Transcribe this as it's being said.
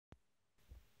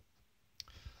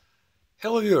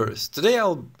Hello viewers, today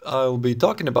I'll be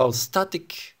talking about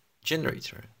static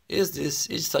generator.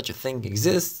 Is such a thing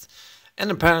exists?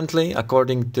 And apparently,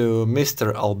 according to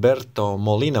Mr. Alberto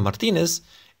Molina Martinez,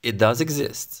 it does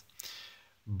exist.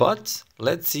 But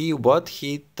let's see what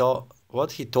he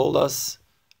told us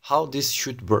how this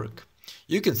should work.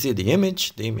 You can see the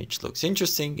image. The image looks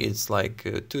interesting. It's like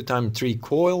 2x3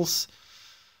 coils,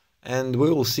 and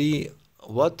we will see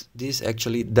what this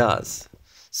actually does.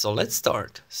 So let's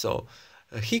start.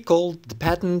 He called the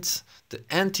patent the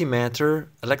Antimatter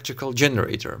electrical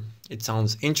generator. It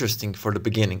sounds interesting for the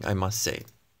beginning, I must say.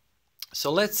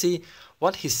 So let's see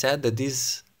what he said that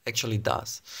this actually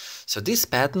does. So this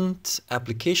patent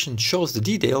application shows the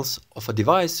details of a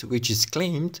device which is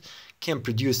claimed can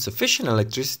produce sufficient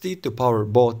electricity to power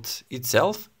both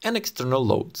itself and external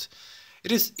loads.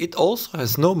 It also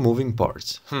has no moving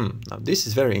parts. Now this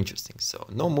is very interesting. So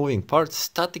no moving parts,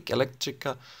 static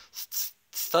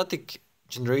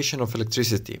generation of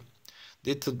electricity.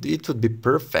 It would be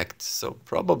perfect. So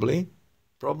probably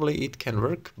it can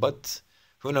work, but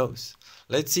who knows?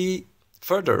 Let's see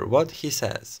further what he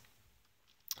says.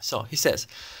 So he says,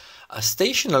 a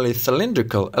stationary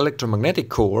cylindrical electromagnetic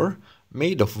core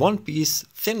made of one-piece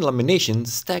thin lamination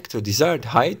stacked to a desired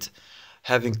height,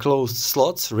 having closed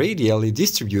slots radially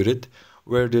distributed,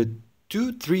 where the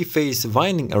two three-phase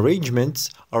winding arrangements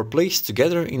are placed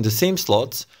together in the same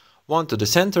slots, one to the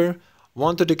center,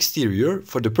 one to the exterior,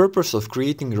 for the purpose of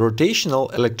creating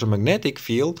rotational electromagnetic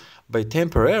field by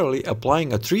temporarily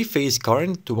applying a three-phase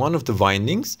current to one of the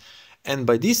windings, and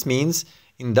by this means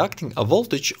inducting a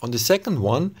voltage on the second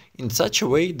one in such a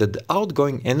way that the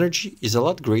outgoing energy is a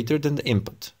lot greater than the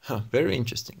input. Very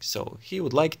interesting. So he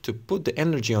would like to put the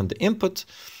energy on the input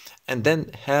and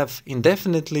then have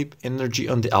indefinitely energy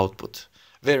on the output.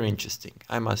 Very interesting,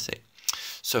 I must say.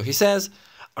 So he says,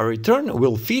 a return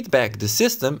will feed back the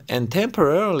system and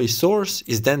temporarily source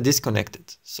is then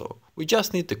disconnected. So we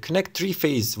just need to connect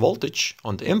three-phase voltage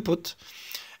on the input,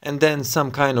 and then some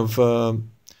kind of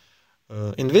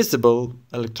invisible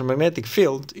electromagnetic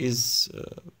field is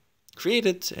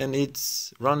created and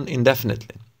it's run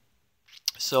indefinitely.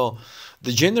 So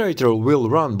the generator will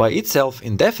run by itself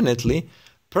indefinitely,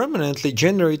 permanently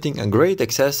generating a great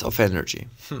excess of energy.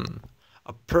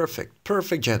 A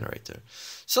perfect generator.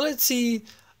 So let's see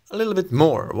a little bit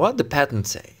more what the patent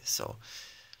say. So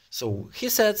he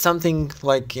said something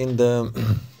like in the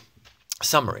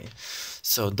summary.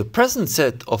 So the present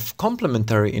set of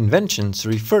complementary inventions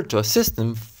refer to a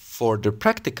system for the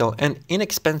practical and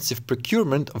inexpensive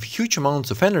procurement of huge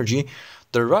amounts of energy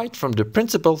derived from the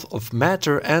principles of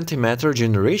matter-antimatter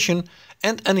generation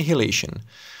and annihilation.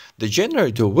 The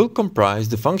generator will comprise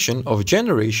the function of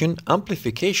generation,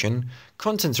 amplification,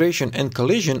 concentration and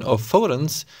collision of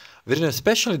photons within a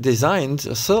specially designed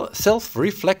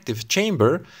self-reflective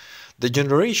chamber, the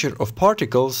generation of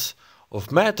particles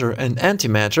of matter and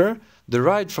antimatter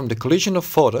derived from the collision of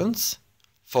photons,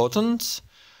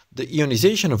 the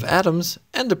ionization of atoms,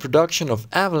 and the production of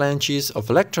avalanches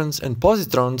of electrons and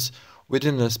positrons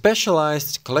within a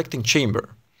specialized collecting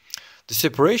chamber. The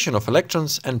separation of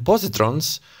electrons and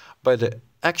positrons by the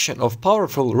action of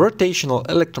powerful rotational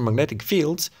electromagnetic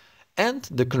fields and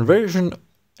the conversion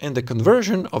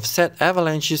of said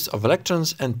avalanches of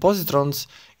electrons and positrons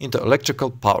into electrical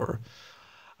power.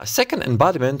 A second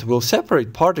embodiment will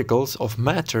separate particles of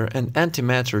matter and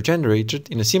antimatter generated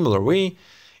in a similar way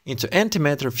into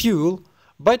antimatter fuel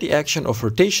by the action of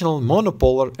rotational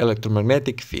monopolar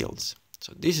electromagnetic fields.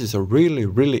 So this is a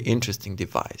really interesting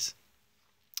device.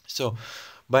 So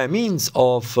by means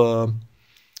of what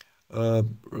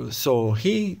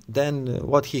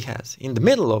he has in the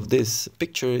middle of this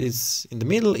picture is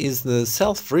the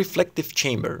self-reflective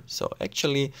chamber. So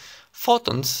actually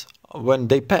photons, when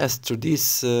they pass through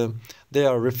this, they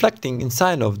are reflecting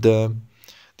inside of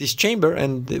this chamber,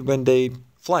 and when they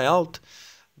fly out,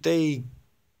 they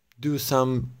do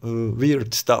some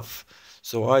weird stuff.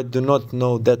 So I do not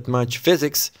know that much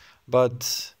physics,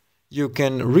 but you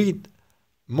can read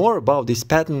more about this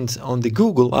patent on the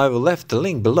Google. I will left the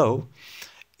link below.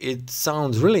 It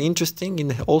sounds really interesting.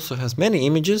 It also has many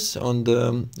images on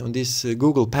this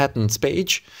Google patents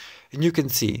page, and you can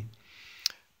see.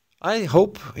 I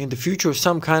hope in the future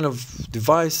some kind of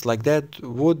device like that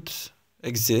would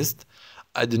exist.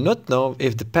 I do not know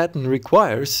if the patent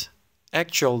requires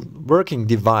actual working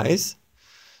device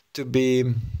to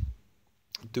be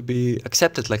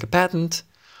accepted like a patent,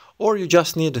 or you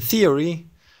just need a theory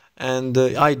and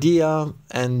the idea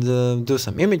and do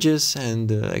some images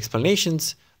and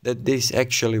explanations that this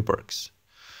actually works.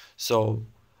 So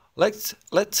let's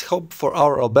hope for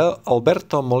our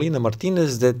Alberto Molina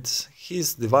Martinez that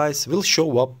his device will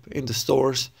show up in the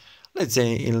stores, let's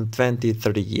say in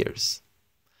 20-30 years.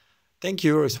 Thank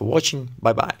you for watching.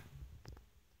 Bye bye.